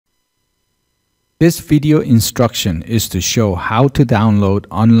This video instruction is to show how to download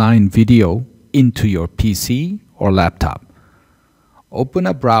online video into your PC or laptop. Open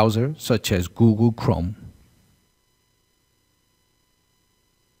a browser such as Google Chrome.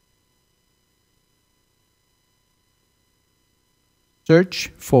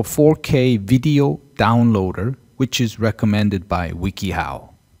 Search for 4K Video Downloader, which is recommended by WikiHow.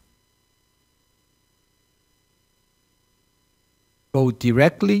 Go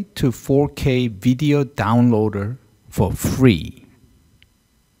directly to 4K Video Downloader for free.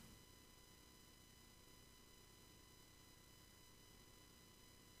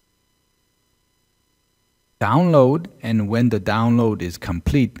 Download, and when the download is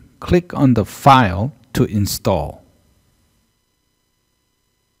complete, click on the file to install.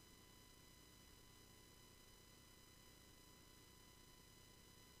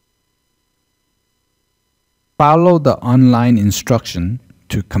 Follow the online instruction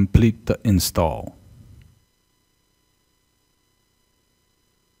to complete the install.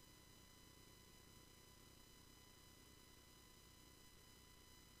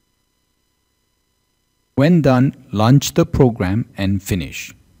 When done, launch the program and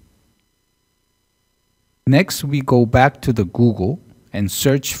finish. Next, we go back to the Google and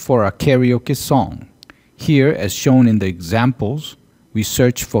search for a karaoke song. Here, as shown in the examples, we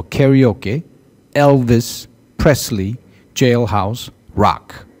search for karaoke, Elvis Presley, Jailhouse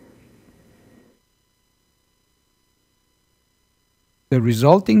Rock. The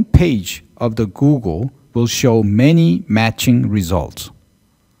resulting page of the Google will show many matching results.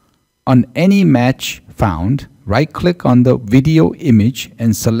 On any match found, right-click on the video image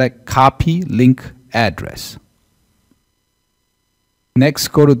and select Copy Link Address. Next,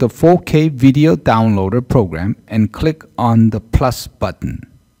 go to the 4K Video Downloader program and click on the plus button.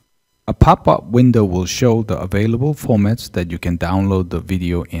 A pop-up window will show the available formats that you can download the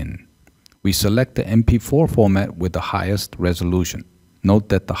video in. We select the MP4 format with the highest resolution. Note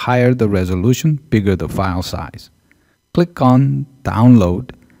that the higher the resolution, bigger the file size. Click on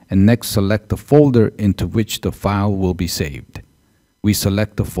Download and next select the folder into which the file will be saved. We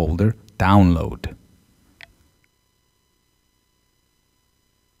select the folder Download.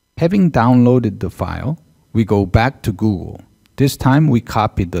 Having downloaded the file, we go back to Google. This time we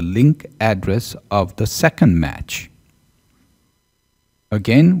copy the link address of the second match.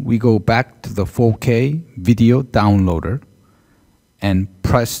 Again, we go back to the 4K Video Downloader and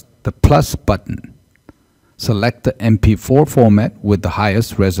press the plus button. Select the MP4 format with the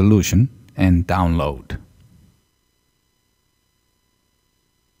highest resolution and download.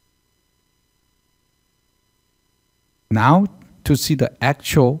 Now, to see the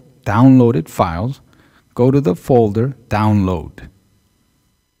actual downloaded files, go to the folder Download.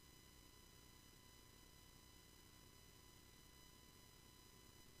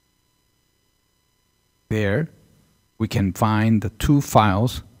 There, we can find the two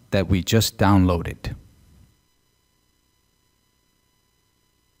files that we just downloaded.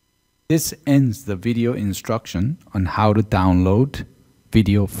 This ends the video instruction on how to download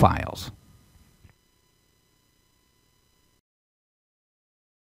video files.